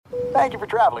Thank you for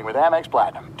traveling with Amex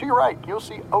Platinum. To your right, you'll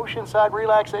see oceanside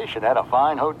relaxation at a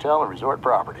fine hotel and resort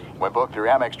property. When booked through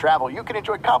Amex Travel, you can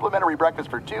enjoy complimentary breakfast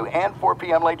for 2 and 4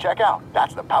 p.m. late checkout.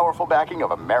 That's the powerful backing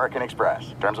of American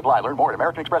Express. Terms apply. Learn more at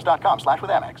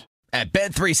americanexpress.com/withAmex. At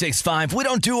Bet365, we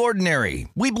don't do ordinary.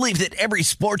 We believe that every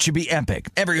sport should be epic.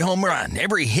 Every home run,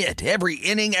 every hit, every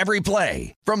inning, every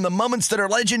play. From the moments that are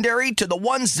legendary to the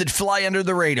ones that fly under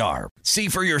the radar. See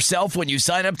for yourself when you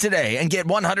sign up today and get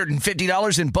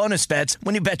 $150 in bonus bets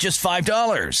when you bet just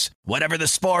 $5. Whatever the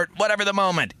sport, whatever the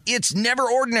moment, it's never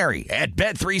ordinary at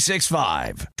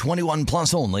Bet365. 21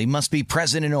 plus only. Must be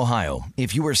present in Ohio.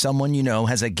 If you or someone you know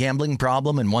has a gambling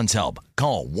problem and wants help,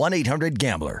 call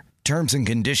 1-800-GAMBLER. Terms and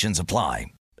conditions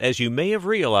apply. As you may have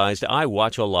realized, I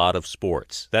watch a lot of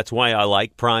sports. That's why I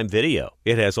like Prime Video.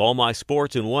 It has all my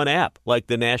sports in one app, like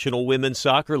the National Women's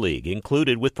Soccer League,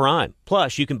 included with Prime.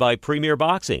 Plus, you can buy Premier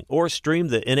Boxing or stream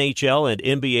the NHL and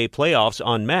NBA playoffs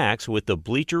on Max with the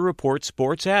Bleacher Report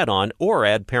Sports add-on, or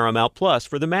add Paramount Plus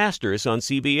for the Masters on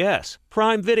CBS.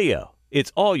 Prime Video.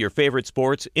 It's all your favorite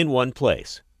sports in one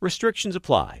place. Restrictions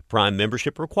apply. Prime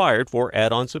membership required for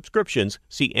add-on subscriptions.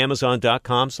 See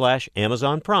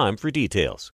Amazon.com/Amazon Prime for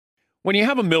details. When you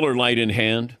have a Miller Lite in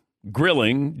hand,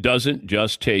 grilling doesn't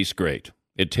just taste great.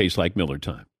 It tastes like Miller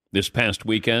time. This past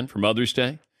weekend for Mother's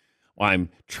Day, I'm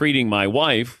treating my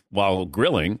wife while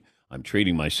grilling. I'm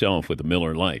treating myself with a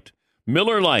Miller Lite.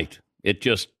 Miller Lite, it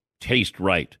just tastes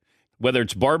right. Whether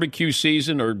it's barbecue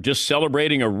season or just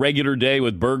celebrating a regular day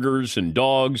with burgers and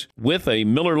dogs, with a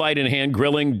Miller Lite in hand,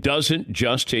 grilling doesn't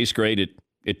just taste great.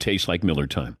 It tastes like Miller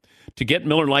time. To get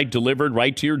Miller Lite delivered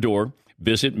right to your door,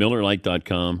 visit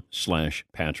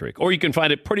MillerLite.com/Patrick. Or you can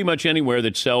find it pretty much anywhere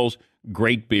that sells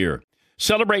great beer.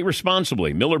 Celebrate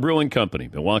responsibly. Miller Brewing Company,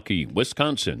 Milwaukee,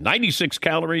 Wisconsin. 96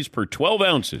 calories per 12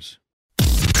 ounces.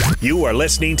 You are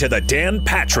listening to the Dan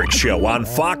Patrick Show on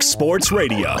Fox Sports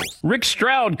Radio. Rick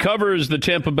Stroud covers the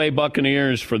Tampa Bay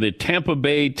Buccaneers for the Tampa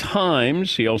Bay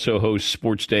Times. He also hosts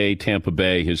Sports Day Tampa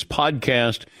Bay, his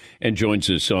podcast, and joins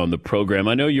us on the program.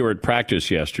 I know you were at practice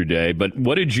yesterday, but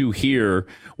what did you hear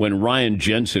when Ryan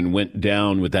Jensen went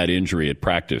down with that injury at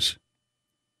practice?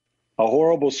 A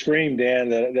horrible scream, Dan,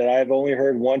 that I've only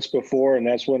heard once before, and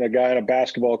that's when a guy on a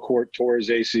basketball court tore his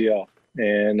ACL.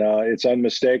 And it's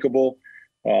unmistakable.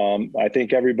 I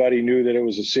think everybody knew that it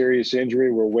was a serious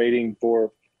injury. We're waiting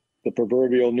for the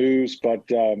proverbial news. But,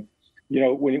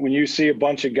 when you see a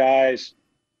bunch of guys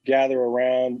gather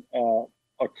around a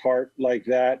cart like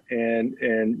that and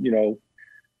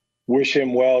wish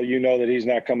him well, you know that he's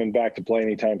not coming back to play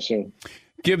anytime soon.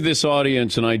 Give this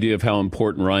audience an idea of how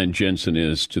important Ryan Jensen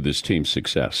is to this team's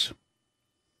success.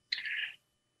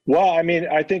 Well,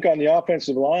 I think on the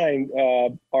offensive line,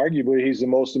 arguably he's the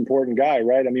most important guy,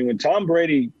 right? When Tom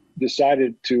Brady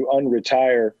decided to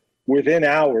unretire, within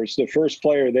hours, the first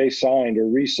player they signed or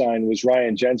re-signed was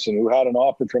Ryan Jensen, who had an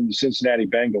offer from the Cincinnati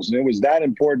Bengals. And it was that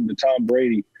important to Tom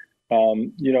Brady.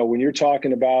 When you're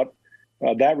talking about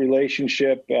that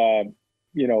relationship, calling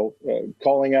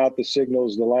out the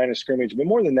signals, the line of scrimmage, but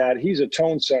more than that, he's a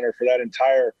tone setter for that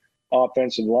entire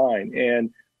offensive line.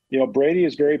 And Brady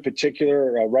is very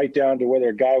particular, right down to whether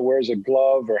a guy wears a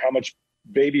glove or how much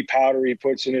baby powder he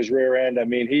puts in his rear end.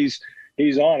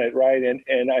 He's on it, right?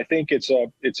 And I think it's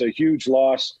a huge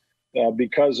loss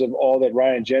because of all that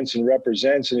Ryan Jensen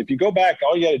represents. And if you go back,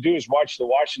 all you got to do is watch the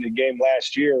Washington game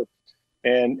last year,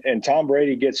 and Tom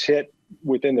Brady gets hit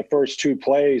within the first two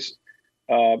plays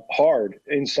hard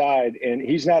inside, and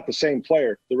he's not the same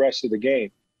player the rest of the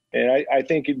game. And I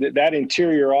think that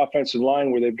interior offensive line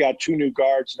where they've got two new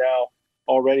guards now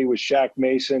already with Shaq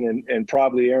Mason and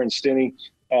probably Aaron Stinney,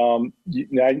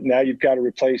 now you've got to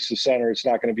replace the center. It's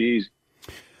not going to be easy.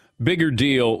 Bigger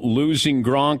deal, losing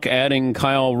Gronk, adding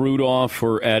Kyle Rudolph,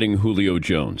 or adding Julio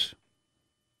Jones?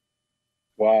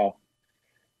 Wow.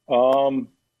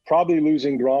 Probably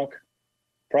losing Gronk.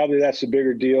 Probably that's the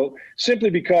bigger deal, simply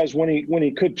because when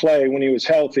he could play, when he was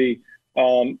healthy,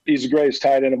 he's the greatest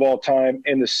tight end of all time.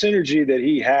 And the synergy that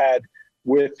he had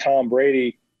with Tom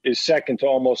Brady is second to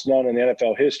almost none in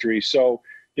NFL history. So,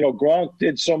 Gronk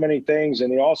did so many things,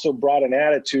 and he also brought an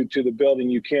attitude to the building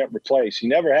you can't replace. He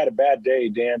never had a bad day,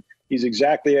 Dan. He's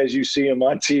exactly as you see him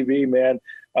on TV, man.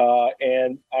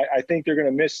 And I think they're going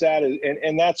to miss that.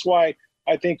 And that's why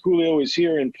I think Julio is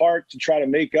here in part to try to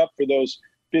make up for those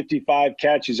 55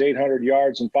 catches, 800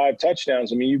 yards, and 5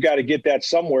 touchdowns. You've got to get that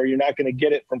somewhere. You're not going to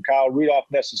get it from Kyle Rudolph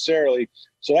necessarily.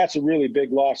 So that's a really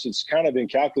big loss. It's kind of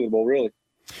incalculable, really.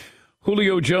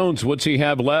 Julio Jones, what's he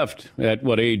have left at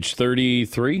age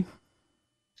 33?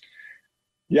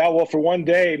 Yeah, well, for one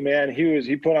day, man,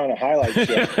 he put on a highlight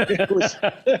show.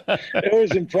 It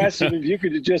was impressive. If you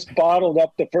could have just bottled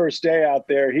up the first day out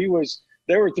there,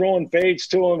 they were throwing fades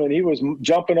to him, and he was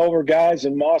jumping over guys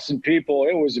and mossing people.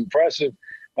 It was impressive.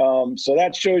 So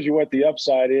that shows you what the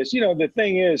upside is. The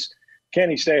thing is, can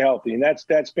he stay healthy? And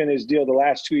that's been his deal the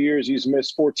last 2 years. He's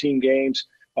missed 14 games.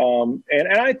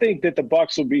 And I think that the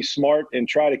Bucs will be smart and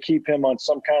try to keep him on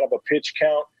some kind of a pitch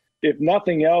count. If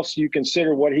nothing else, you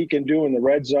consider what he can do in the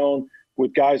red zone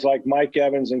with guys like Mike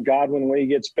Evans and Godwin when he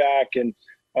gets back, and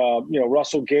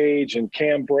Russell Gage and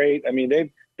Cam Brate. I mean,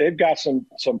 they've got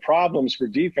some problems for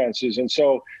defenses, and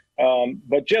so.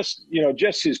 But just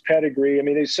his pedigree. I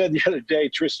mean, they said the other day,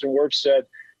 Tristan Wirfs said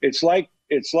it's like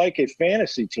a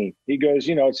fantasy team. He goes,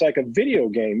 it's like a video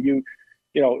game.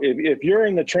 If you're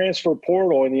in the transfer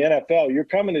portal in the NFL, you're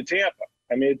coming to Tampa.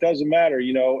 I mean, it doesn't matter,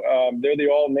 they're the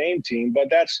all-name team, but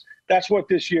that's what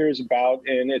this year is about,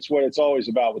 and it's what it's always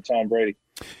about with Tom Brady.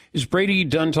 Is Brady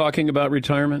done talking about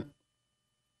retirement?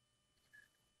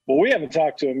 Well, we haven't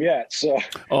talked to him yet, so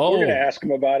we're going to ask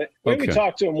him about it. We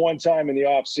talked to him one time in the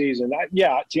offseason.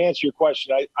 To answer your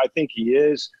question, I think he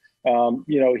is.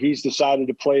 He's decided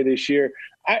to play this year.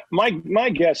 My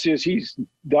guess is he's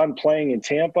done playing in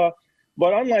Tampa.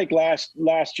 But unlike last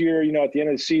year, at the end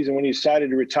of the season when he decided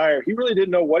to retire, he really didn't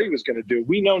know what he was going to do.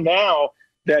 We know now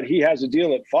that he has a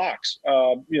deal at Fox,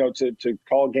 to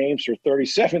call games for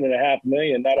 $37.5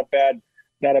 million.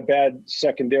 Not a bad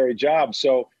secondary job.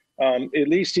 So at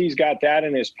least he's got that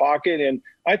in his pocket. And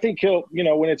I think he'll,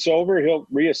 when it's over, he'll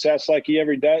reassess like he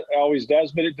always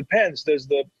does. But it depends. Does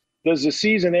the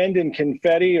season end in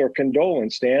confetti or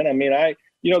condolence, Dan? I mean,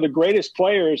 the greatest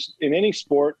players in any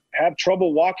sport have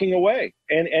trouble walking away,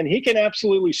 and he can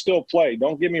absolutely still play.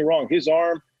 Don't get me wrong. His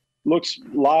arm looks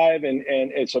live, and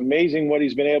it's amazing what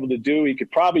he's been able to do. He could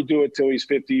probably do it till he's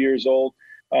 50 years old.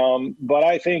 But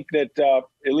I think that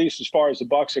at least as far as the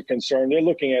Bucs are concerned, they're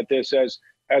looking at this as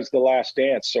the last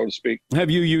dance, so to speak. Have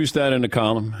you used that in a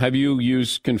column? Have you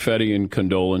used confetti and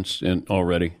condolence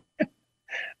already?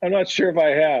 I'm not sure if I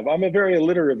have. I'm a very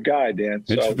alliterative guy, Dan.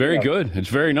 So, it's very good. It's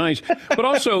very nice. But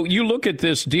also, you look at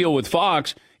this deal with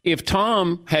Fox. If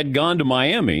Tom had gone to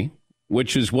Miami,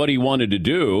 which is what he wanted to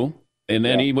do, and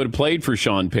then he would have played for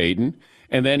Sean Payton,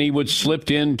 and then he would have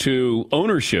slipped into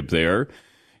ownership there,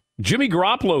 Jimmy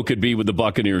Garoppolo could be with the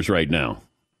Buccaneers right now.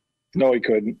 No, he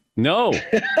couldn't. No.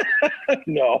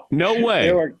 No. No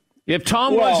way. If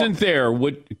Tom wasn't there,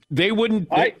 they wouldn't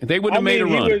have made a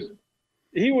run.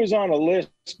 He was on a list,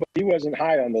 but he wasn't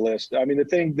high on the list. I mean, the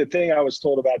thing I was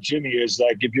told about Jimmy is,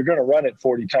 like, if you're going to run it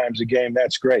 40 times a game,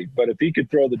 that's great. But if he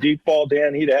could throw the deep ball,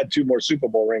 Dan, he'd had 2 more Super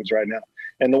Bowl rings right now.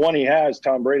 And the one he has,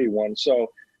 Tom Brady won. So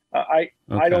I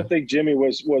don't think Jimmy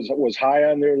was high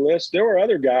on their list. There were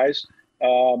other guys,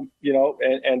 and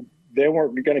they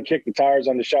weren't going to kick the tires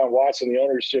on Deshaun Watson. The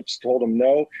ownerships told him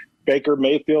no. Baker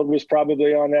Mayfield was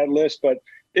probably on that list, but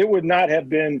it would not have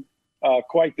been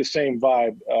quite the same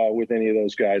vibe with any of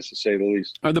those guys, to say the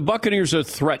least. Are the Buccaneers a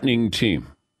threatening team?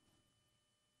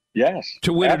 Yes.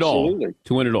 To win absolutely. It all?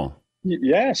 To win it all?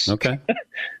 Yes. Okay.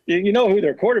 You know who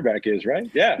their quarterback is,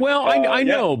 right? Yeah. Well, I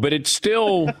know, but it's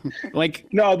still like...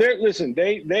 No, listen,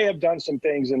 they have done some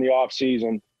things in the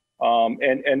offseason,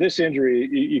 and this injury,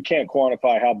 you can't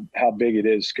quantify how big it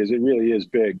is, because it really is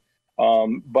big.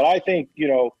 But I think,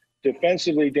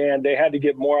 defensively, Dan, they had to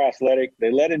get more athletic.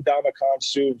 They let Ndamukong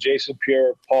Suh, Jason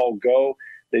Pierre-Paul go.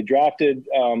 They drafted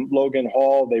Logan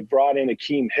Hall. They brought in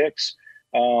Akeem Hicks.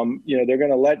 They're going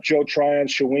to let Joe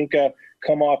Tryon-Shoyinka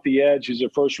come off the edge. He's a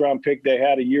first-round pick they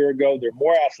had a year ago. They're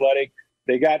more athletic.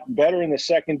 They got better in the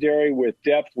secondary with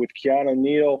depth with Keanu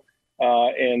Neal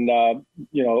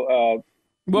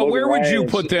Well, Logan where would Ryan you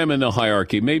put them in the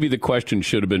hierarchy? Maybe the question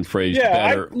should have been phrased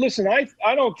better.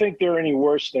 I don't think they're any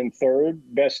worse than third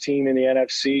best team in the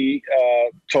NFC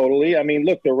totally. I mean,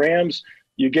 look, the Rams,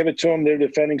 you give it to them. They're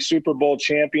defending Super Bowl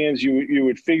champions. You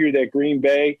would figure that Green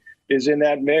Bay is in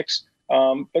that mix.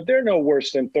 But they're no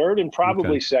worse than third and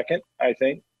probably second, I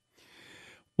think.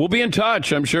 We'll be in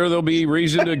touch. I'm sure there'll be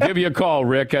reason to give you a call,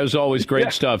 Rick. As always,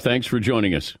 great stuff. Thanks for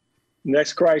joining us.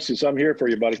 Next crisis, I'm here for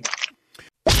you, buddy.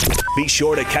 Be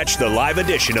sure to catch the live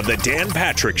edition of the Dan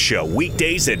Patrick Show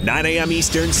weekdays at 9 a.m.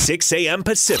 Eastern, 6 a.m.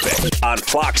 Pacific on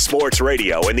Fox Sports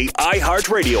Radio and the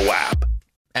iHeartRadio app.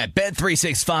 At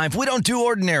Bet365, we don't do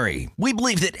ordinary. We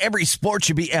believe that every sport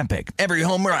should be epic. Every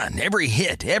home run, every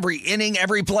hit, every inning,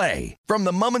 every play. From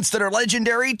the moments that are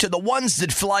legendary to the ones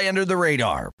that fly under the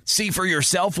radar. See for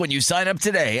yourself when you sign up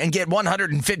today and get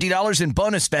 $150 in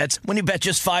bonus bets when you bet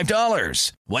just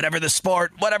 $5. Whatever the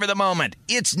sport, whatever the moment,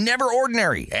 it's never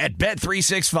ordinary at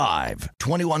Bet365.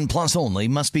 21 plus only.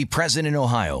 Must be present in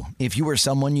Ohio. If you or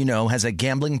someone you know has a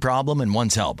gambling problem and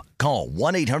wants help, call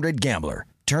 1-800-GAMBLER.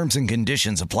 Terms and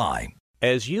conditions apply.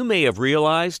 As you may have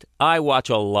realized, I watch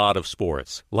a lot of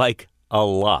sports. Like, a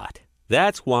lot.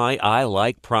 That's why I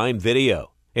like Prime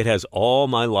Video. It has all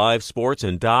my live sports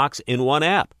and docs in one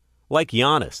app. Like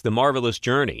Giannis, The Marvelous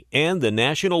Journey, and the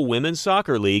National Women's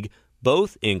Soccer League,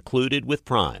 both included with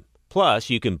Prime. Plus,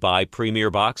 you can buy Premier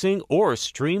Boxing or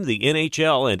stream the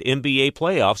NHL and NBA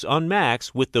playoffs on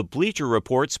Max with the Bleacher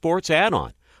Report Sports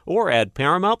add-on. Or add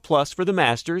Paramount Plus for the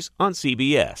Masters on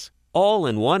CBS. All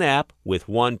in one app with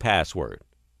one password.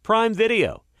 Prime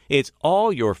Video. It's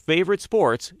all your favorite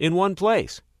sports in one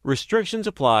place. Restrictions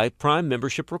apply. Prime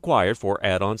membership required for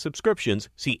add-on subscriptions.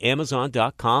 See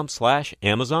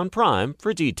Amazon.com/Amazon Prime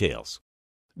for details.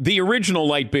 The original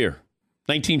light beer,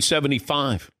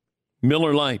 1975.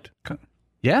 Miller Lite.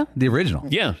 Yeah, the original.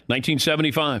 Yeah,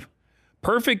 1975.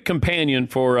 Perfect companion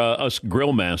for us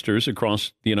grill masters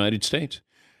across the United States.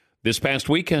 This past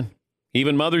weekend,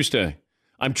 even Mother's Day.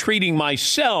 I'm treating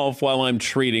myself while I'm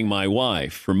treating my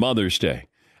wife for Mother's Day.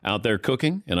 Out there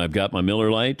cooking, and I've got my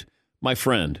Miller Lite, my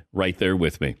friend, right there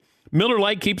with me. Miller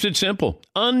Lite keeps it simple.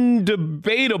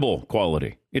 Undebatable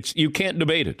quality. You can't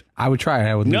debate it. I would try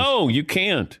it. No, you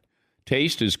can't.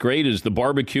 Taste as great as the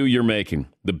barbecue you're making.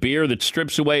 The beer that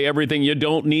strips away everything you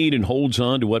don't need and holds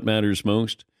on to what matters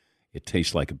most. It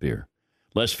tastes like a beer.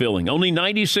 Less filling. Only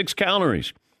 96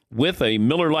 calories. With a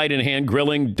Miller Lite in hand,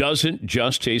 grilling doesn't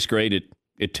just taste great.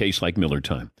 It tastes like Miller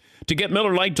time. To get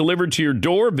Miller Lite delivered to your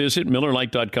door, visit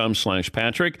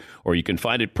MillerLite.com/Patrick, or you can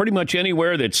find it pretty much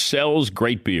anywhere that sells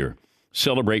great beer.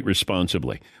 Celebrate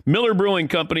responsibly. Miller Brewing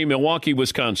Company, Milwaukee,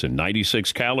 Wisconsin.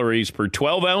 96 calories per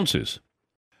 12 ounces.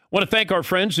 I want to thank our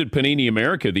friends at Panini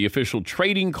America, the official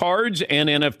trading cards and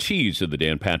NFTs of the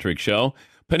Dan Patrick Show.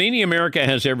 Panini America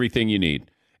has everything you need.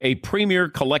 A premier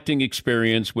collecting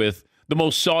experience with the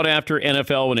most sought-after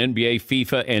NFL and NBA,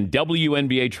 FIFA, and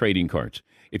WNBA trading cards.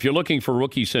 If you're looking for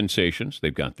rookie sensations,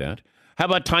 they've got that. How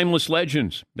about timeless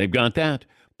legends? They've got that.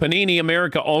 Panini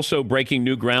America also breaking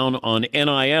new ground on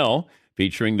NIL,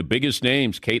 featuring the biggest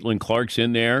names. Caitlin Clark's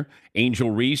in there,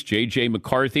 Angel Reese, J.J.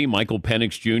 McCarthy, Michael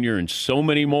Penix Jr., and so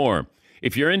many more.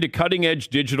 If you're into cutting-edge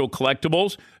digital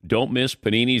collectibles, don't miss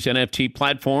Panini's NFT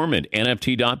platform at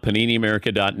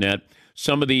nft.paniniamerica.net.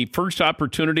 Some of the first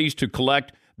opportunities to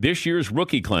collect this year's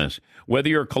rookie class. Whether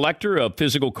you're a collector of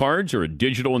physical cards or a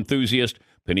digital enthusiast,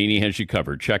 Panini has you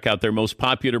covered. Check out their most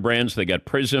popular brands. They got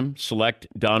Prism, Select,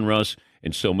 Donruss,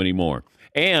 and so many more.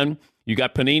 And you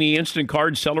got Panini Instant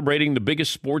Cards celebrating the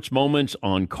biggest sports moments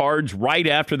on cards right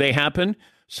after they happen,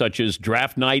 such as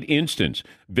Draft Night Instants.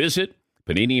 Visit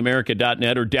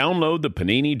PaniniAmerica.net or download the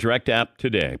Panini Direct app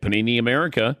today. Panini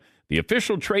America, the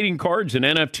official trading cards and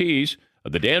NFTs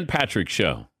of the Dan Patrick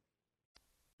Show.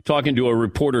 Talking to a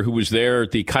reporter who was there at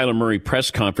the Kyler Murray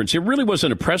press conference. It really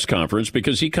wasn't a press conference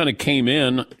because he kind of came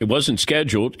in. It wasn't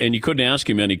scheduled, and you couldn't ask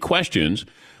him any questions.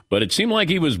 But it seemed like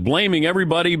he was blaming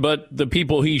everybody but the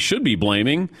people he should be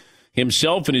blaming,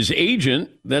 himself and his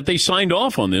agent, that they signed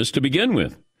off on this to begin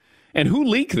with. And who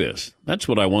leaked this? That's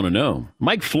what I want to know.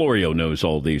 Mike Florio knows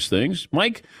all these things.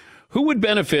 Mike, who would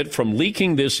benefit from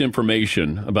leaking this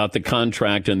information about the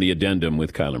contract and the addendum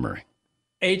with Kyler Murray?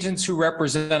 Agents who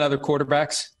represent other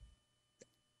quarterbacks.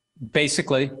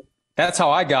 Basically, that's how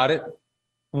I got it.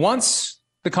 Once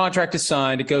the contract is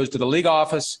signed, it goes to the league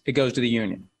office, it goes to the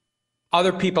union.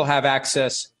 Other people have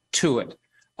access to it.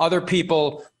 Other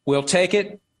people will take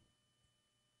it,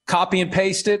 copy and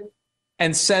paste it,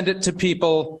 and send it to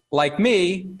people like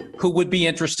me who would be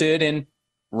interested in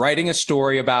writing a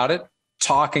story about it,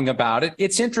 talking about it.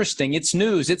 It's interesting. It's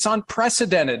news. It's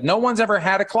unprecedented. No one's ever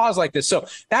had a clause like this. So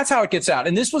that's how it gets out.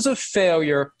 And this was a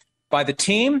failure by the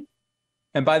team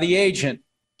and by the agent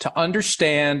to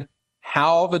understand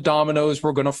how the dominoes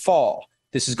were going to fall.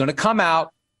 This is going to come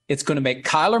out. It's going to make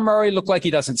Kyler Murray look like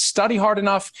he doesn't study hard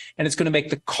enough, and it's going to make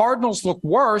the Cardinals look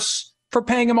worse for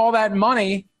paying him all that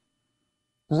money,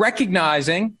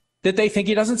 recognizing that they think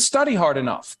he doesn't study hard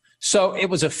enough. So it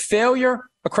was a failure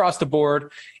across the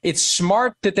board. It's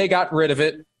smart that they got rid of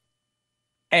it,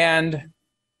 and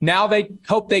now they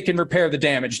hope they can repair the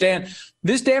damage. Dan,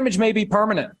 this damage may be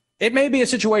permanent. It may be a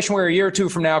situation where a year or two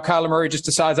from now, Kyler Murray just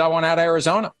decides, I want out of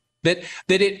Arizona. That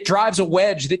it drives a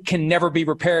wedge that can never be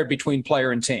repaired between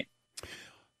player and team.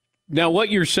 Now, what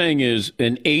you're saying is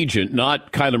an agent,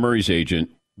 not Kyler Murray's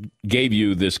agent, gave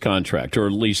you this contract, or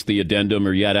at least the addendum,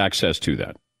 or you had access to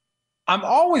that. I'm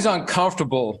always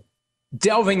uncomfortable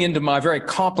delving into my very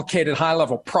complicated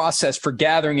high-level process for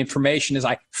gathering information as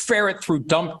I ferret through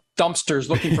dumpsters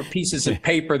looking for pieces of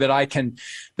paper that I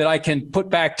can put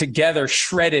back together,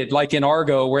 shredded, like in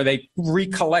Argo, where they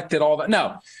recollected all that.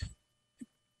 No.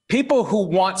 People who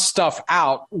want stuff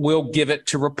out will give it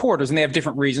to reporters, and they have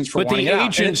different reasons for wanting it out. But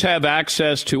the agents have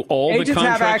access to all the contracts? Agents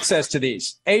have access to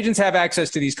these. Agents have access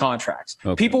to these contracts.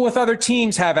 Okay. People with other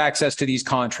teams have access to these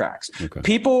contracts. Okay.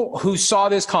 People who saw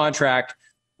this contract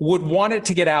would want it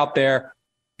to get out there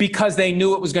because they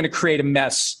knew it was going to create a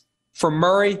mess for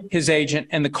Murray, his agent,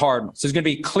 and the Cardinals. There's going to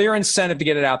be clear incentive to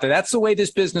get it out there. That's the way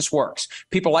this business works.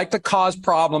 People like to cause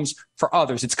problems for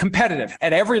others. It's competitive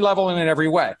at every level and in every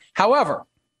way. However,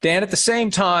 Dan, at the same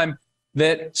time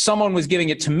that someone was giving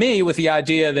it to me with the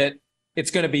idea that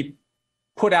it's going to be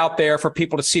put out there for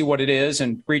people to see what it is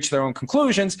and reach their own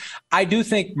conclusions, I do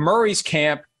think Murray's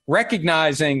camp,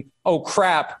 recognizing, oh,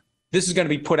 crap, this is going to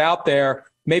be put out there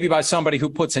maybe by somebody who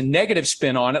puts a negative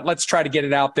spin on it. Let's try to get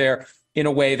it out there in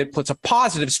a way that puts a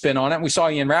positive spin on it. And we saw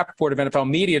Ian Rappaport of NFL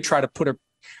Media try to put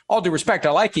all due respect, I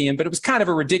like Ian, but it was kind of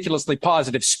a ridiculously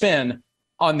positive spin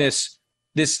on this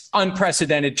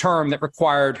unprecedented term that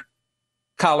required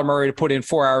Kyler Murray to put in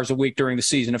 4 hours a week during the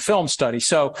season of film study.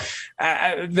 So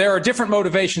there are different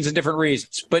motivations and different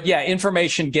reasons. But yeah,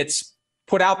 information gets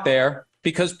put out there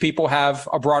because people have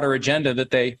a broader agenda that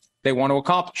they want to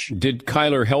accomplish. Did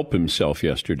Kyler help himself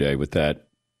yesterday with that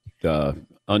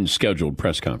unscheduled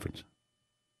press conference?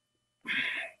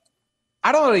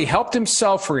 I don't know if he helped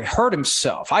himself or he hurt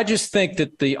himself. I just think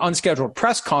that the unscheduled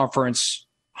press conference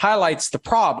highlights the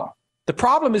problem. The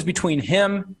problem is between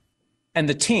him and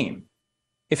the team.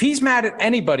 If he's mad at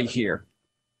anybody here,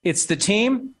 it's the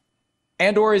team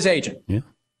and or his agent. Yeah.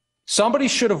 Somebody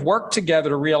should have worked together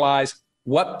to realize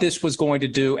what this was going to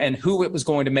do and who it was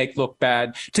going to make look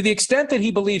bad. To the extent that he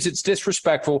believes it's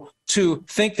disrespectful to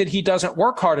think that he doesn't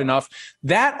work hard enough,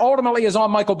 that ultimately is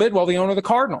on Michael Bidwell, the owner of the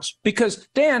Cardinals. Because,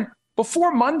 Dan,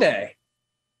 before Monday,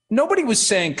 nobody was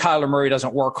saying Kyler Murray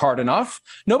doesn't work hard enough.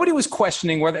 Nobody was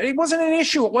questioning whether it wasn't an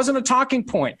issue. It wasn't a talking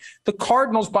point. The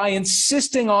Cardinals, by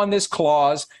insisting on this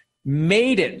clause,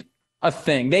 made it a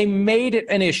thing. They made it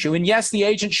an issue. And yes, the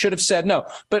agent should have said no.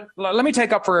 But let me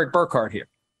take up for Eric Burkhardt here.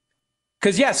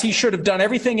 Because yes, he should have done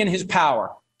everything in his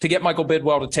power to get Michael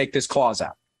Bidwell to take this clause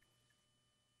out.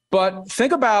 But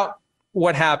think about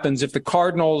what happens if the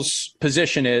Cardinals'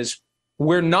 position is,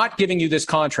 we're not giving you this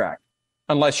contract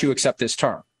unless you accept this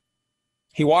term.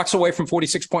 He walks away from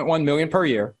 $46.1 million per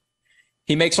year.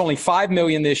 He makes only $5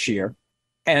 million this year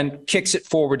and kicks it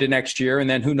forward to next year. And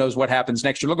then who knows what happens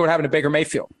next year. Look what happened to Baker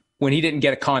Mayfield when he didn't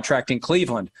get a contract in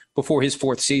Cleveland before his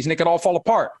fourth season. It could all fall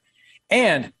apart.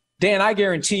 And Dan, I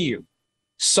guarantee you,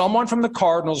 someone from the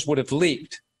Cardinals would have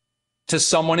leaked to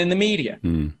someone in the media.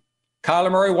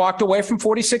 Kyler Murray walked away from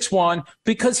 46-1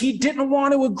 because he didn't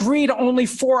want to agree to only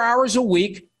 4 hours a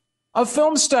week of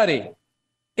film study.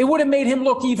 It would have made him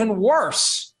look even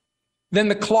worse than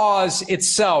the clause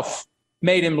itself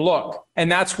made him look.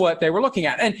 And that's what they were looking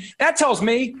at. And that tells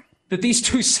me that these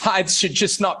two sides should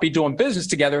just not be doing business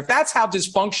together. If that's how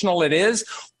dysfunctional it is,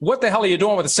 what the hell are you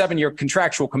doing with a 7-year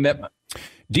contractual commitment?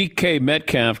 DK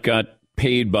Metcalf got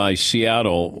paid by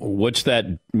Seattle. What's that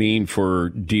mean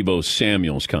for Deebo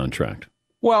Samuel's contract?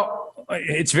 Well,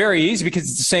 it's very easy because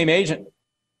it's the same agent,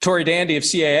 Tory Dandy of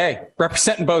CAA,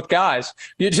 representing both guys.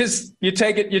 You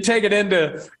take it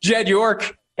into Jed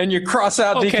York and you cross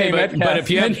out DK Metcalf. But if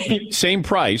you had same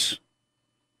price,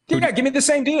 give me the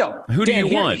same deal. Who do you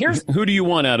want? Who do you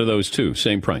want out of those two?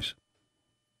 Same price.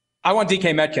 I want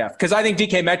DK Metcalf because I think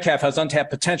DK Metcalf has untapped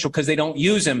potential because they don't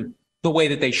use him the way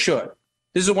that they should.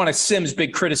 This is one of Sim's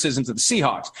big criticisms of the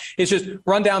Seahawks. It's just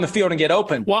run down the field and get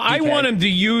open. Well, DK. I want him to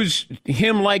use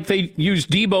him like they used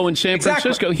Deebo in San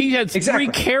Francisco. He had 3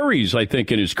 carries, I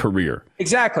think, in his career.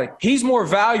 Exactly. He's more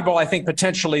valuable, I think,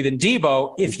 potentially than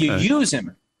Deebo if you use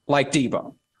him like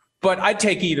Deebo. But I'd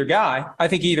take either guy. I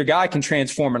think either guy can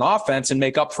transform an offense and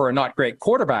make up for a not great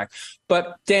quarterback.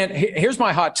 But, Dan, here's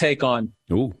my hot take on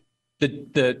the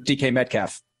DK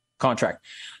Metcalf contract.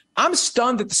 I'm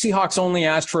stunned that the Seahawks only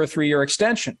asked for a 3-year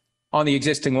extension on the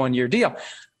existing 1-year deal.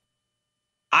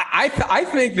 I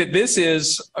think that this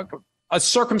is a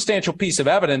circumstantial piece of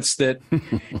evidence that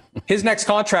his next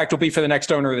contract will be for the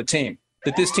next owner of the team,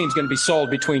 that this team's going to be sold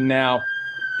between now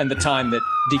and the time that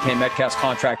DK Metcalf's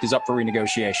contract is up for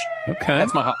renegotiation. Okay.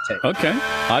 That's my hot take. Okay.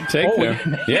 Hot take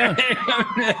there. Yeah.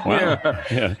 Wow.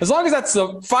 Yeah. As long as that's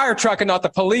the fire truck and not the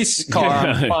police car,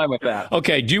 I'm fine with that.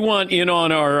 Okay. Do you want in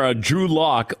on our Drew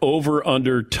Lock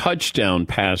over-under touchdown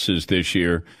passes this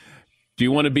year? Do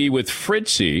you want to be with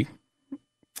Fritzy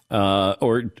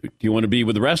or do you want to be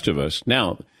with the rest of us?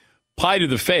 Now, pie to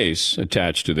the face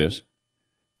attached to this.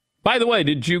 By the way,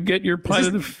 did you get your pie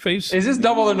to the face? Is this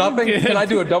double or nothing? Can I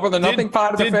do a double or nothing pie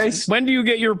to the face? When do you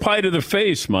get your pie to the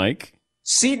face, Mike?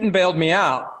 Seton bailed me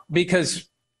out because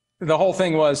the whole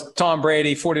thing was Tom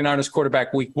Brady, 49ers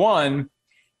quarterback week 1.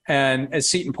 And as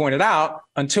Seton pointed out,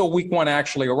 until week 1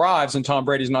 actually arrives and Tom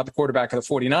Brady's not the quarterback of the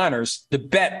 49ers, the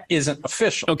bet isn't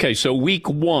official. Okay, so week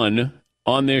 1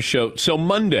 on this show. So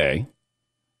Monday,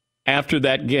 after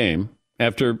that game,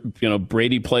 after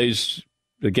Brady plays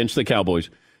against the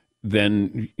Cowboys,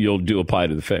 then you'll do a pie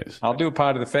to the face. I'll do a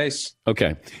pie to the face.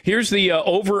 Okay. Here's the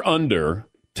over-under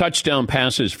touchdown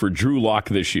passes for Drew Lock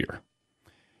this year.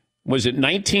 Was it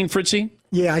 19, Fritzy?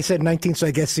 Yeah, I said 19, so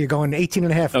I guess you're going 18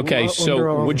 and a half. Okay,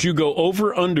 so would you go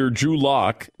over-under Drew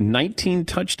Lock 19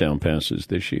 touchdown passes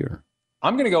this year?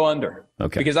 I'm going to go under.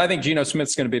 Okay. Because I think Geno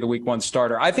Smith's going to be the week 1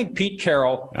 starter. I think Pete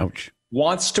Carroll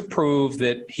wants to prove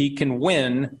that he can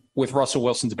win with Russell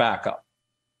Wilson's backup.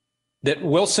 That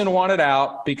Wilson wanted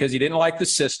out because he didn't like the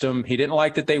system. He didn't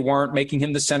like that they weren't making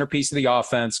him the centerpiece of the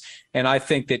offense. And I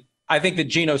think that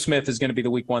Geno Smith is going to be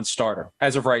the week 1 starter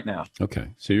as of right now. Okay.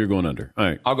 So you're going under. All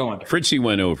right. I'll go under. Fritzy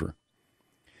went over.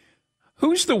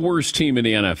 Who's the worst team in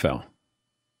the NFL?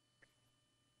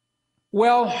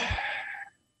 Well,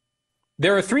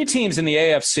 there are 3 teams in the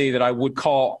AFC that I would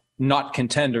call not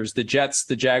contenders: the Jets,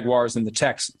 the Jaguars, and the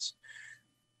Texans.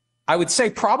 I would say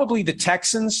probably the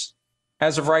Texans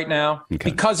as of right now,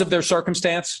 because of their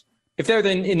circumstance. If they're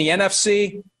in the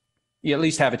NFC, you at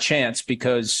least have a chance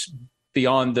because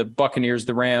beyond the Buccaneers,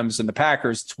 the Rams, and the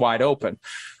Packers, it's wide open.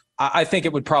 I think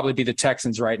it would probably be the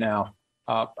Texans right now.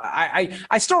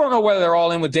 I still don't know whether they're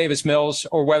all in with Davis Mills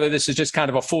or whether this is just kind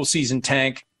of a full season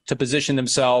tank to position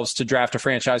themselves to draft a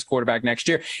franchise quarterback next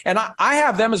year. And I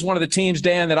have them as one of the teams,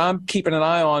 Dan, that I'm keeping an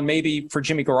eye on maybe for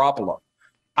Jimmy Garoppolo.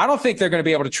 I don't think they're going to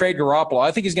be able to trade Garoppolo.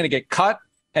 I think he's going to get cut,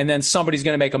 and then somebody's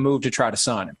going to make a move to try to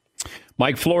sign him.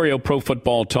 Mike Florio, Pro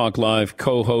Football Talk Live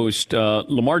co-host.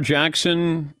 Lamar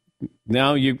Jackson,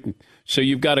 now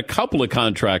you've got a couple of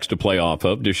contracts to play off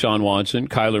of. Deshaun Watson,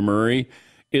 Kyler Murray.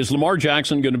 Is Lamar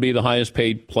Jackson going to be the highest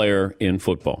paid player in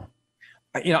football?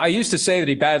 I used to say that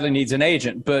he badly needs an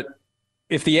agent, but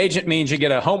if the agent means you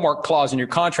get a homework clause in your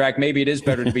contract, maybe it is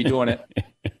better to be doing it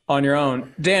on your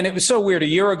own. Dan, it was so weird. A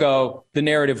year ago, the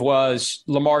narrative was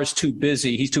Lamar's too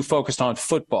busy. He's too focused on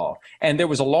football. And there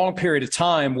was a long period of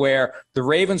time where the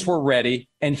Ravens were ready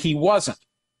and he wasn't.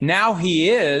 Now he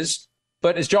is.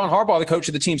 But as John Harbaugh, the coach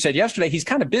of the team, said yesterday, he's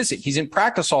kind of busy. He's in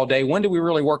practice all day. When do we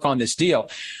really work on this deal?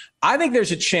 I think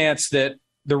there's a chance that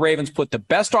the Ravens put the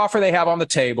best offer they have on the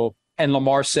table and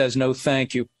Lamar says, no,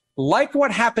 thank you. Like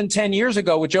what happened 10 years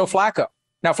ago with Joe Flacco.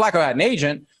 Now, Flacco had an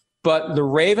agent, but the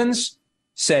Ravens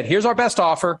said, here's our best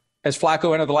offer as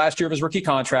Flacco entered the last year of his rookie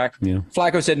contract. Yeah.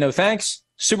 Flacco said, no, thanks.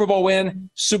 Super Bowl win,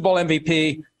 Super Bowl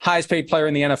MVP, highest paid player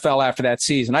in the NFL after that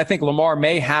season. I think Lamar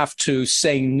may have to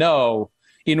say no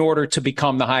in order to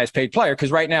become the highest paid player,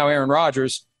 because right now Aaron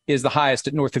Rodgers is the highest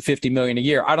at north of $50 million a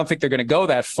year. I don't think they're going to go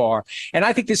that far. And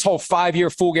I think this whole 5-year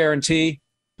full guarantee,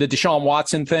 the Deshaun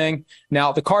Watson thing.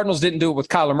 Now, the Cardinals didn't do it with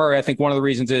Kyler Murray. I think one of the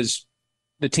reasons is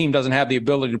the team doesn't have the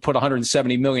ability to put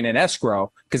 $170 million in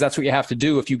escrow, because that's what you have to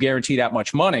do if you guarantee that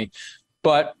much money.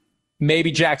 But maybe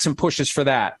Jackson pushes for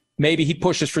that. Maybe he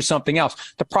pushes for something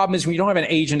else. The problem is when you don't have an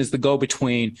agent as the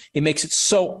go-between, it makes it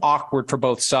so awkward for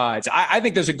both sides. I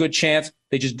think there's a good chance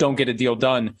they just don't get a deal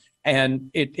done,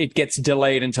 and it gets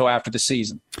delayed until after the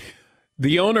season.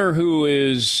 The owner who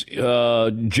is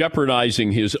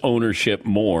jeopardizing his ownership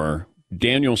more,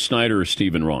 Daniel Snyder or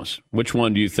Stephen Ross? Which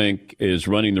one do you think is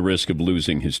running the risk of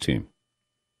losing his team?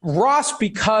 Ross,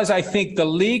 because I think the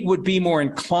league would be more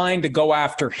inclined to go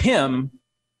after him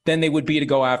than they would be to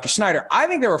go after Snyder. I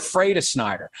think they're afraid of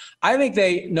Snyder. I think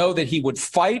they know that he would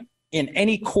fight in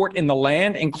any court in the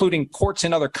land, including courts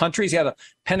in other countries. He had a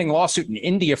pending lawsuit in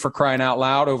India, for crying out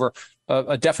loud, over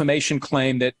a defamation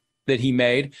claim that he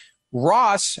made.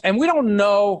 Ross, and we don't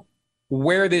know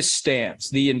where this stands.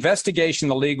 The investigation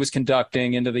the league was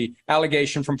conducting into the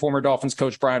allegation from former Dolphins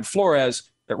coach Brian Flores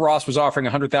that Ross was offering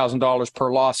 $100,000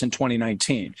 per loss in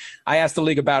 2019. I asked the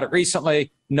league about it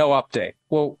recently. No update.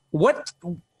 Well,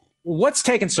 what's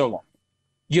taken so long?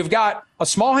 You've got a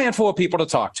small handful of people to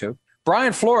talk to.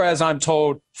 Brian Flores, I'm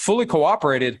told, fully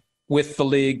cooperated with the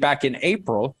league back in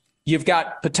April. You've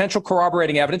got potential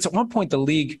corroborating evidence. At one point, the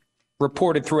league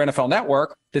reported through NFL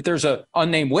Network that there's an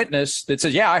unnamed witness that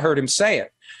says, yeah, I heard him say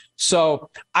it. So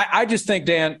I just think,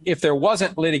 Dan, if there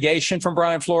wasn't litigation from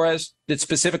Brian Flores that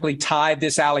specifically tied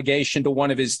this allegation to one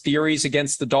of his theories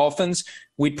against the Dolphins,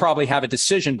 we'd probably have a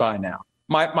decision by now.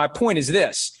 My point is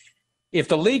this. If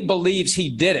the league believes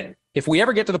he did it, if we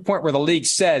ever get to the point where the league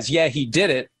says, yeah, he did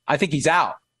it, I think he's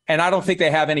out. And I don't think they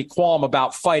have any qualm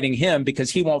about fighting him because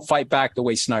he won't fight back the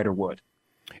way Snyder would.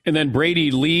 And then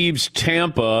Brady leaves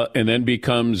Tampa and then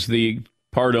becomes the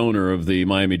part owner of the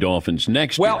Miami Dolphins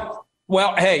next year.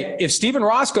 Well, hey, if Stephen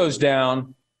Ross goes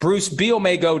down, Bruce Beal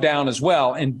may go down as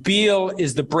well. And Beal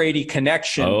is the Brady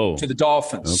connection to the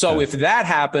Dolphins. Okay. So if that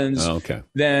happens,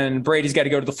 then Brady's got to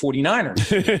go to the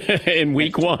 49ers. In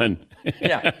week 1.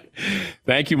 Yeah.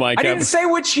 Thank you, Mike. I didn't say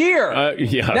which year.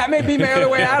 That may be my other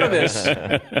way out of this.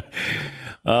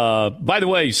 By the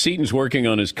way, Seton's working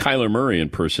on his Kyler Murray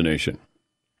impersonation.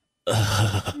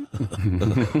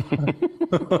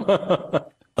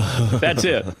 That's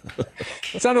it.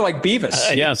 It sounded like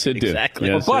Beavis. Yes, it did. Exactly.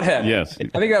 Yes, or Butthead. Yes.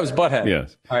 I think that was Butthead.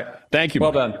 Yes. All right. Thank you.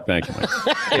 Well Mike. done. Thank you, Mike.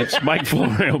 It's Mike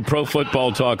Florio, Pro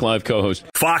Football Talk Live co-host.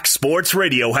 Fox Sports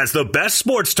Radio has the best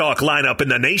sports talk lineup in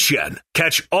the nation.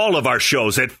 Catch all of our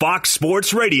shows at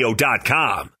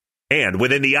foxsportsradio.com. And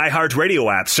within the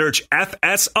iHeartRadio app, search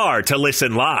FSR to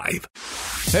listen live.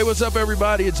 Hey, what's up,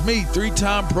 everybody? It's me,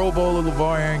 3-time Pro Bowler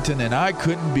LeVar Arrington, and I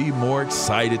couldn't be more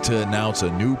excited to announce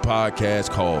a new podcast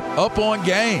called Up On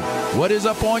Game. What is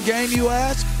Up On Game, you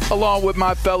ask? Along with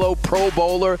my fellow Pro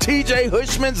Bowler, TJ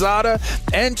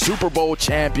Houshmandzadeh, and Super Bowl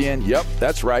champion, yep,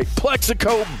 that's right,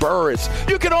 Plexico Burress.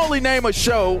 You can only name a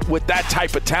show with that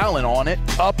type of talent on it.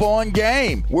 Up On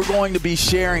Game. We're going to be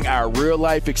sharing our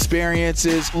real-life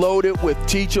experiences, loaded with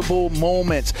teachable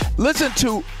moments. Listen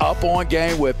to Up On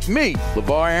Game with me,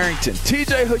 LeVar Arrington,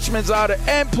 TJ Houshmandzadeh,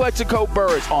 and Plexico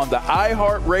Burress on the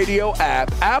iHeartRadio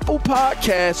app, Apple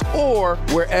Podcasts, or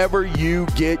wherever you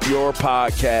get your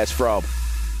podcasts from.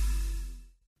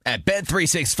 At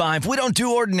Bet365, we don't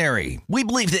do ordinary. We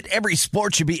believe that every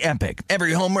sport should be epic.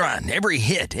 Every home run, every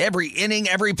hit, every inning,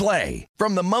 every play.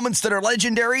 From the moments that are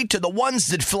legendary to the ones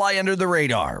that fly under the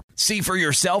radar. See for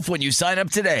yourself when you sign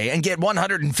up today and get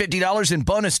 $150 in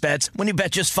bonus bets when you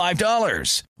bet just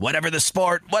 $5. Whatever the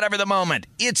sport, whatever the moment,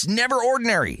 it's never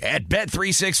ordinary at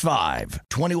Bet365.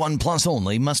 21 plus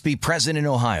only. Must be present in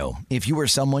Ohio. If you or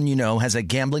someone you know has a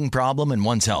gambling problem and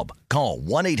wants help, call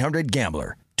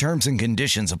 1-800-GAMBLER. Terms and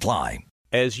conditions apply.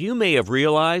 As you may have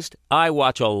realized, I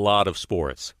watch a lot of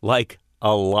sports. Like,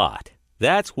 a lot.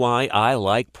 That's why I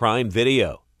like Prime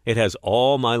Video. It has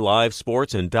all my live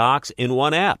sports and docs in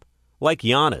one app. Like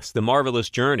Giannis, The Marvelous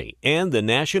Journey, and the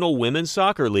National Women's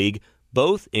Soccer League,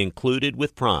 both included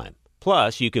with Prime.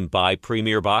 Plus, you can buy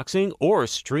Premier Boxing or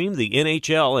stream the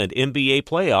NHL and NBA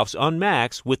playoffs on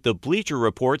Max with the Bleacher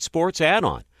Report Sports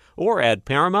add-on. Or add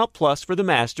Paramount Plus for the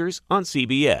Masters on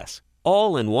CBS.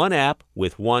 All in one app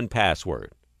with one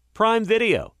password. Prime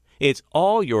Video. It's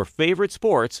all your favorite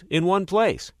sports in one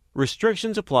place.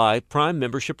 Restrictions apply. Prime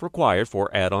membership required for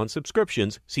add-on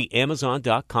subscriptions. See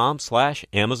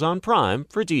Amazon.com/Amazon Prime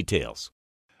for details.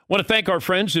 I want to thank our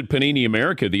friends at Panini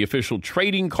America, the official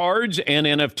trading cards and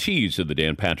NFTs of the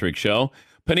Dan Patrick Show.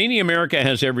 Panini America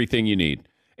has everything you need.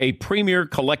 A premier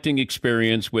collecting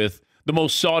experience with the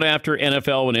most sought-after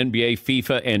NFL and NBA,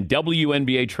 FIFA, and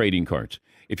WNBA trading cards.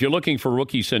 If you're looking for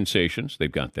rookie sensations, they've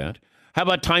got that. How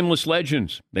about timeless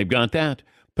legends? They've got that.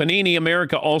 Panini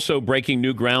America also breaking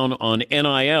new ground on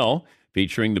NIL,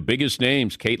 featuring the biggest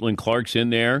names. Caitlin Clark's in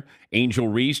there, Angel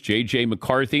Reese, J.J.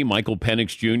 McCarthy, Michael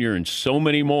Penix Jr., and so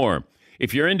many more.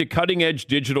 If you're into cutting-edge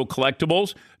digital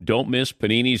collectibles, don't miss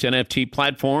Panini's NFT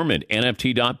platform at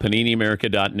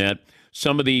nft.paniniamerica.net.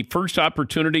 Some of the first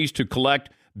opportunities to collect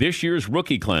this year's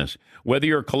rookie class. Whether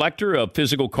you're a collector of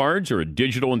physical cards or a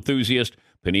digital enthusiast,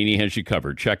 Panini has you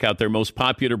covered. Check out their most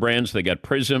popular brands. They got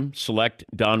Prism, Select,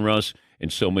 Donruss,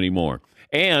 and so many more.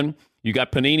 And you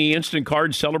got Panini Instant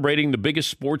Cards celebrating the biggest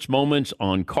sports moments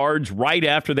on cards right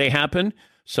after they happen,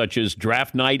 such as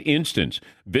Draft Night Instants.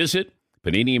 Visit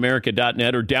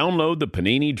PaniniAmerica.net or download the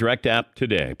Panini Direct app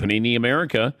today. Panini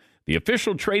America, the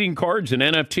official trading cards and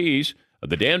NFTs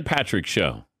of the Dan Patrick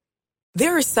Show.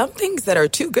 There are some things that are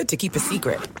too good to keep a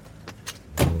secret.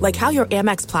 Like how your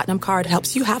Amex Platinum card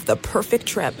helps you have the perfect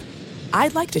trip.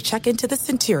 I'd like to check into the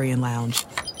Centurion Lounge.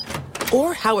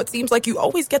 Or how it seems like you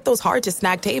always get those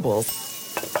hard-to-snag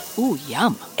tables. Ooh,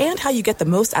 yum. And how you get the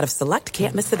most out of select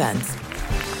can't-miss events.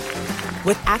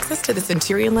 With access to the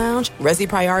Centurion Lounge, Resi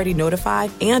Priority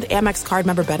Notified, and Amex card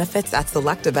member benefits at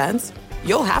select events,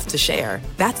 you'll have to share.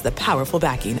 That's the powerful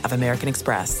backing of American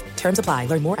Express. Terms apply.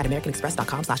 Learn more at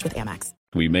americanexpress.com/withAmex.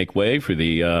 We make way for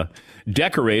the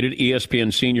decorated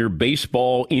ESPN Senior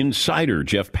Baseball Insider,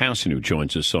 Jeff Passan, who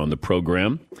joins us on the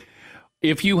program.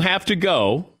 If you have to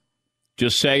go,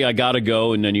 just say, I got to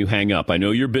go, and then you hang up. I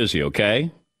know you're busy,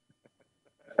 okay?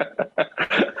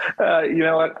 You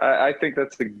know what? I think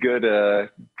that's a good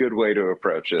way to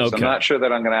approach this. Okay. I'm not sure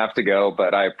that I'm going to have to go,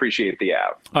 but I appreciate the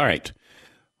app. All right.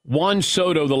 Juan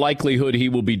Soto, the likelihood he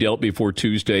will be dealt before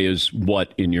Tuesday is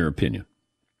what, in your opinion?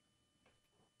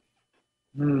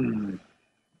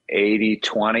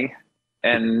 80-20.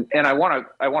 And I want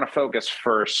to focus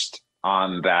first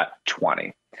on that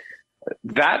 20.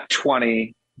 That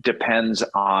 20 depends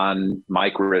on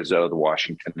Mike Rizzo, the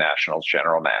Washington Nationals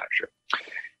general manager.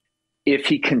 If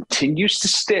he continues to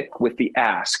stick with the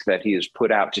ask that he has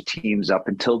put out to teams up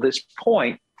until this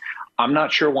point, I'm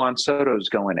not sure Juan Soto is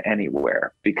going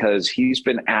anywhere, because he's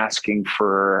been asking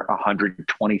for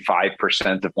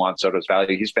 125% of Juan Soto's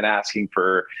value. He's been asking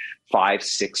for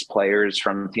 5-6 players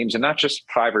from teams, and not just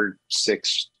 5 or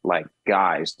 6 like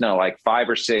guys. No, like 5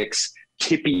 or 6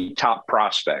 tippy top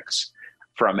prospects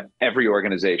from every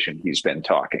organization he's been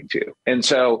talking to. And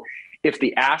so if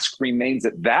the ask remains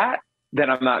at that, then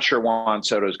I'm not sure Juan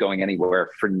Soto is going anywhere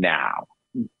for now.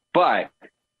 But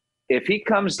if he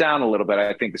comes down a little bit,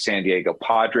 I think the San Diego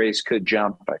Padres could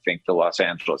jump. I think the Los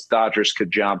Angeles Dodgers could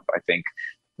jump. I think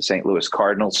the St. Louis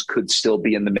Cardinals could still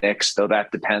be in the mix, though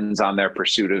that depends on their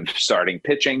pursuit of starting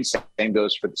pitching. Same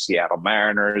goes for the Seattle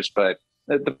Mariners. But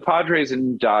the Padres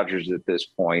and Dodgers at this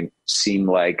point seem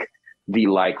like the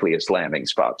likeliest landing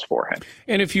spots for him.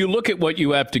 And if you look at what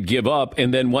you have to give up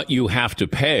and then what you have to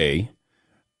pay,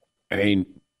 I mean,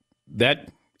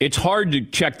 it's hard to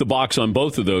check the box on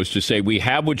both of those to say we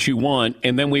have what you want,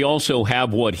 and then we also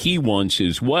have what he wants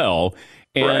as well.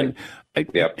 And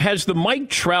Yep. Has the Mike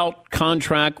Trout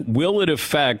contract, will it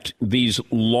affect these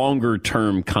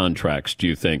longer-term contracts, do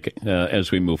you think,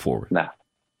 as we move forward? No.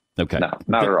 Okay. No,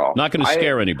 not at all. Not going to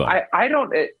scare anybody. I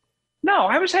don't. No,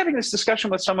 I was having this discussion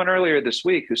with someone earlier this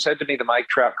week who said to me the Mike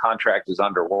Trout contract is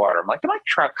underwater. I'm like, the Mike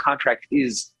Trout contract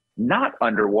is not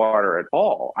underwater at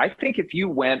all. I think if you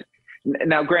went –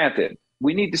 now, granted,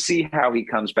 we need to see how he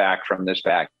comes back from this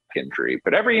back injury,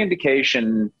 but every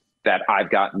indication that I've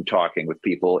gotten talking with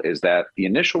people is that the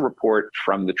initial report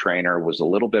from the trainer was a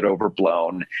little bit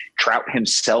overblown. Trout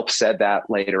himself said that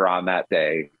later on that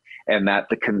day, and that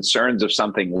the concerns of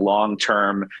something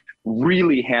long-term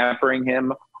really hampering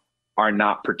him are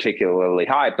not particularly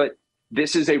high. But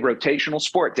this is a rotational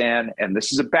sport, Dan, and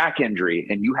this is a back injury,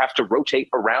 and you have to rotate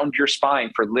around your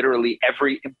spine for literally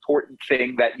every important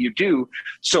thing that you do.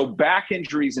 So back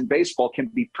injuries in baseball can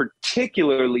be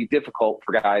particularly difficult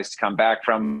for guys to come back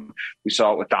from. We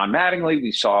saw it with Don Mattingly.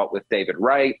 We saw it with David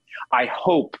Wright. I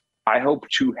hope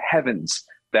to heavens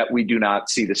that we do not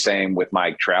see the same with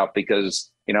Mike Trout, because,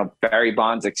 you know, Barry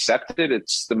Bonds accepted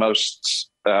it's the most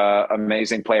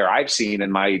amazing player I've seen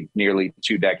in my nearly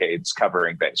 2 decades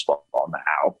covering baseball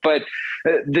now. But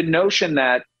the notion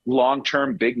that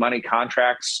long-term big money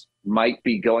contracts might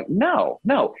be going, no,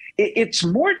 it's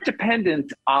more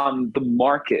dependent on the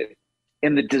market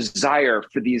and the desire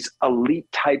for these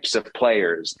elite types of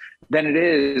players than it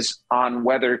is on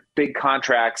whether big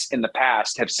contracts in the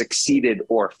past have succeeded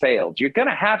or failed. You're going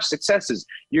to have successes.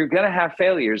 You're going to have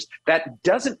failures. That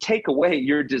doesn't take away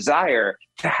your desire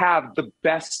to have the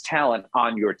best talent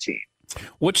on your team.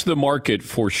 What's the market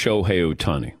for Shohei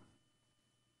Ohtani?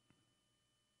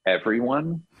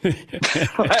 Everyone.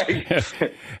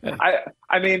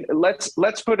 I mean,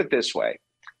 let's put it this way.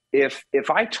 If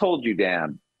I told you,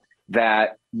 Dan,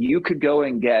 that you could go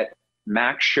and get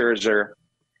Max Scherzer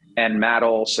and Matt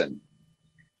Olson,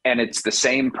 and it's the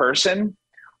same person,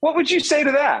 what would you say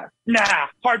to that? Nah,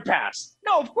 hard pass.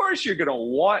 No, of course you're going to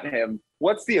want him.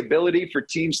 What's the ability for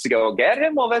teams to go get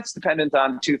him? Well, that's dependent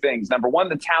on 2 things. Number one,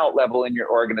 the talent level in your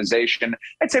organization.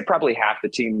 I'd say probably half the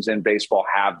teams in baseball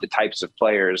have the types of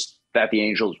players that the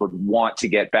Angels would want to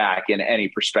get back in any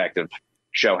prospective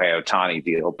Shohei Ohtani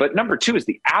deal. But number 2 is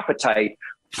the appetite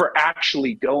for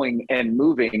actually going and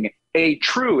moving a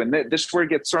true, and this word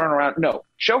gets thrown around. No,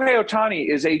 Shohei Ohtani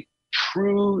is a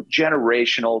true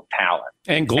generational talent.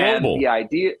 And global. And the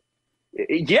idea,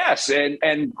 yes,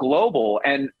 and global.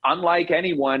 And unlike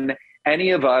anyone, any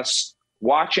of us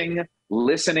watching,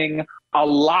 listening,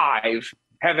 alive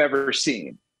have ever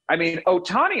seen. I mean,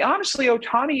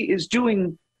 Ohtani is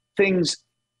doing things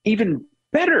even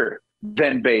better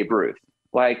than Babe Ruth.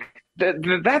 Like,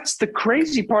 that's the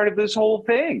crazy part of this whole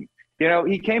thing. You know,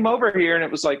 he came over here and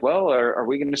it was like, well, are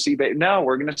we going to see? No,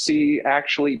 we're going to see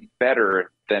actually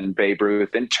better than Babe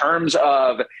Ruth in terms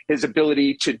of his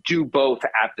ability to do both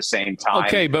at the same time.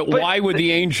 Okay, but why would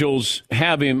the Angels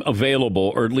have him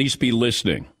available or at least be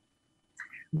listening?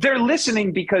 They're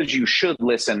listening because you should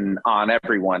listen on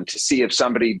everyone to see if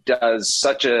somebody does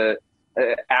such a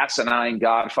asinine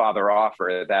Godfather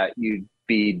offer that you'd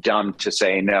be dumb to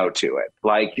say no to it.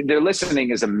 Like, they're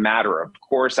listening as a matter of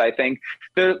course. I think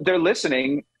they're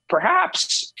listening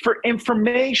perhaps for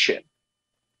information.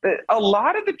 A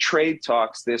lot of the trade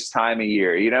talks this time of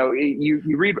year,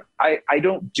 you read, I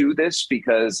don't do this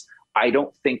because I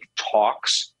don't think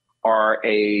talks are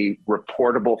a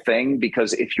reportable thing,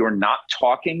 because if you're not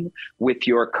talking with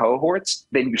your cohorts,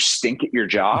 then you stink at your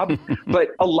job. But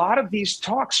a lot of these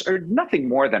talks are nothing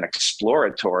more than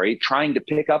exploratory, trying to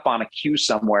pick up on a cue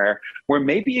somewhere where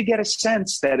maybe you get a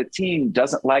sense that a team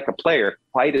doesn't like a player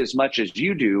quite as much as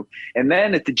you do. And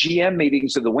then at the GM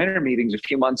meetings or the winter meetings a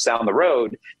few months down the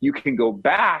road, you can go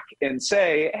back and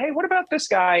say, hey, what about this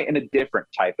guy in a different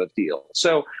type of deal?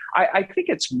 So I think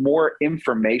it's more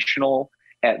informational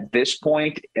at this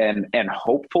point, and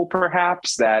hopeful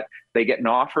perhaps that they get an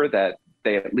offer that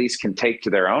they at least can take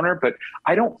to their owner. But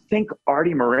I don't think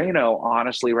Artie Moreno,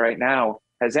 honestly, right now,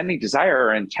 has any desire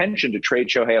or intention to trade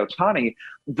Shohei Ohtani.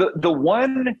 The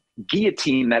one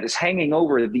guillotine that is hanging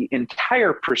over the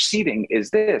entire proceeding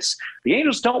is this. The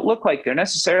Angels don't look like they're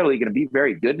necessarily going to be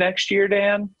very good next year,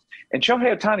 Dan. And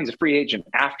Shohei Ohtani is a free agent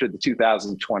after the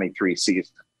 2023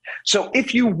 season. So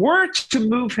if you were to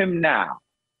move him now,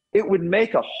 it would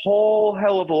make a whole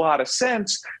hell of a lot of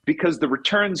sense, because the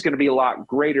return's going to be a lot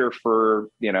greater for,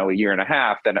 a year and a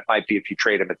half than it might be if you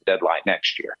trade him at the deadline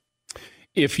next year.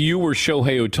 If you were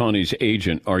Shohei Ohtani's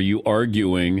agent, are you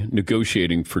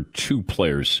negotiating for two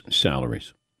players'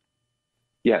 salaries?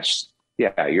 Yes.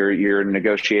 Yeah, you're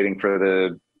negotiating for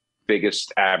the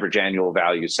biggest average annual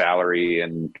value salary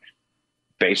in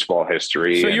baseball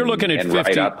history. So you're looking at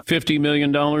 $50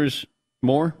 million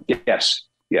more? Yes.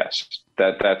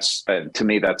 That's to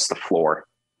me, that's the floor.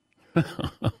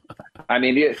 I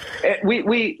mean,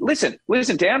 we listen,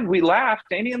 Dan, we laughed.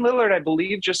 Damian Lillard, I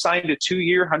believe, just signed a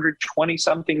 2-year,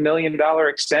 $120-something million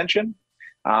extension.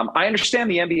 I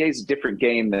understand the NBA is a different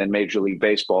game than Major League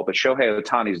Baseball, but Shohei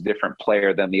Ohtani is a different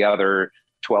player than the other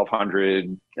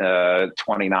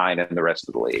 1,229 in the rest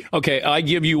of the league. Okay, I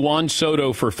give you Juan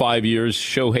Soto for 5 years,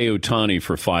 Shohei Ohtani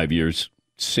for 5 years,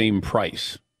 same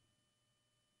price.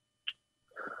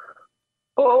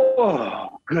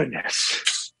 Oh,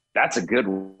 goodness. That's a good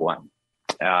one.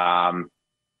 I'm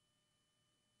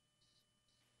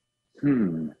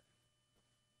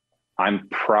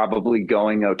probably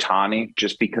going Ohtani,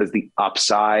 just because the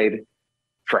upside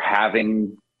for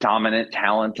having dominant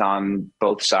talent on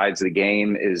both sides of the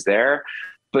game is there.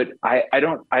 But I'm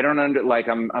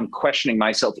questioning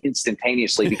myself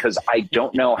instantaneously, because I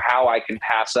don't know how I can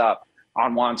pass up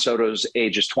on Juan Soto's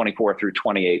ages 24 through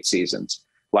 28 seasons.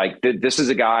 Like, this is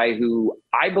a guy who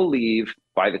I believe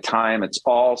by the time it's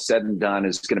all said and done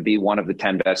is going to be one of the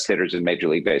 10 best hitters in Major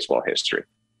League Baseball history.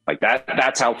 Like,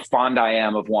 that's how fond I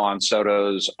am of Juan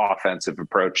Soto's offensive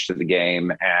approach to the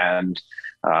game and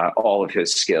all of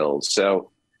his skills.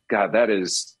 So, God, that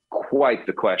is quite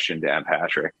the question, Dan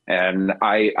Patrick. And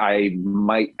I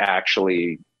might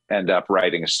actually end up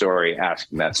writing a story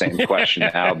asking that same question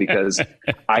now, because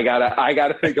I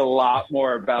gotta think a lot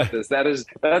more about this.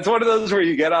 That's one of those where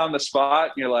you get on the spot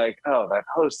and you're like, oh, that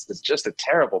host is just a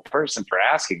terrible person for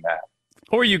asking that.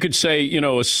 Or you could say,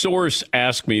 a source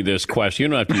asked me this question. You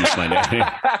don't have to use my name.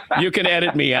 You can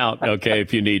edit me out, okay,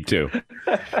 if you need to.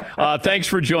 Thanks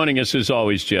for joining us as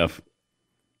always, Jeff.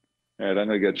 All right, I'm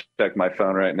going to go check my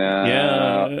phone right now.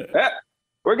 Yeah.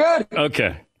 We're good.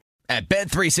 Okay. At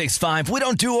Bet365, we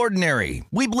don't do ordinary.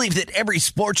 We believe that every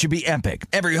sport should be epic.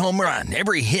 Every home run,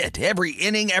 every hit, every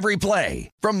inning, every play.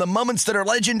 From the moments that are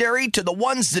legendary to the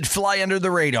ones that fly under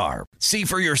the radar. See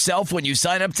for yourself when you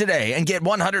sign up today and get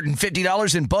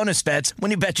 $150 in bonus bets when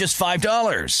you bet just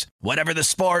 $5. Whatever the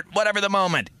sport, whatever the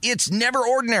moment, it's never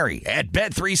ordinary at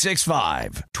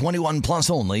Bet365. 21 plus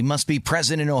only. Must be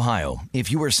present in Ohio.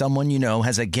 If you or someone you know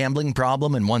has a gambling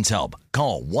problem and wants help,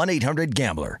 call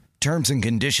 1-800-GAMBLER. Terms and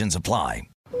conditions apply.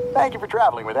 Thank you for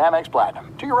traveling with Amex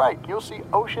Platinum. To your right, you'll see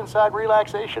oceanside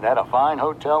relaxation at a fine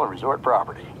hotel and resort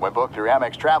property. When booked through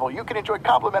Amex Travel, you can enjoy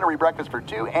complimentary breakfast for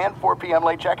 2 and 4 p.m.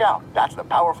 late checkout. That's the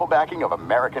powerful backing of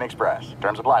American Express.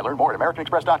 Terms apply. Learn more at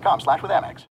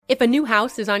americanexpress.com/withAmex. If a new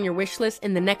house is on your wish list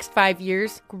in the next 5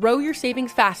 years, grow your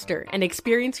savings faster and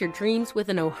experience your dreams with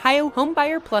an Ohio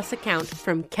Homebuyer Plus account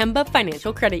from Kemba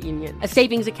Financial Credit Union. A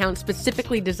savings account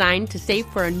specifically designed to save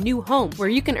for a new home, where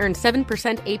you can earn 7%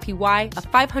 APY,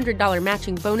 a $500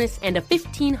 matching bonus, and a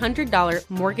 $1,500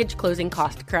 mortgage closing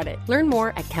cost credit. Learn more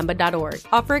at Kemba.org.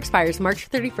 Offer expires March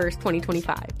 31st,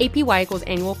 2025. APY equals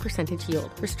annual percentage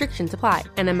yield. Restrictions apply.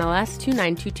 NMLS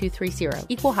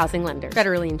 292230. Equal housing lender.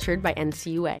 Federally insured by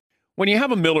NCUA. When you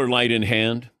have a Miller Lite in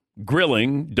hand,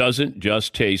 grilling doesn't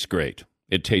just taste great.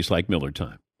 It tastes like Miller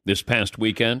time. This past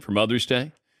weekend for Mother's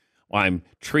Day, I'm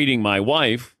treating my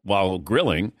wife while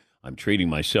grilling. I'm treating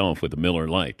myself with a Miller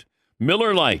Lite.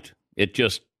 Miller Lite, it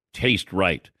just tastes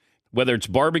right. Whether it's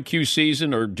barbecue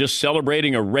season or just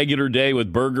celebrating a regular day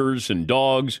with burgers and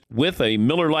dogs, with a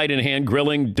Miller Lite in hand,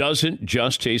 grilling doesn't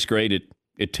just taste great.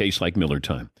 It tastes like Miller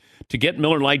time. To get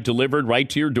Miller Lite delivered right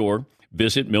to your door,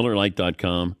 visit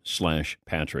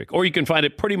MillerLite.com/Patrick. Or you can find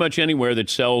it pretty much anywhere that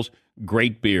sells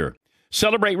great beer.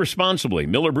 Celebrate responsibly.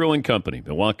 Miller Brewing Company,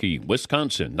 Milwaukee,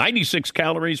 Wisconsin. 96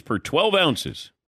 calories per 12 ounces.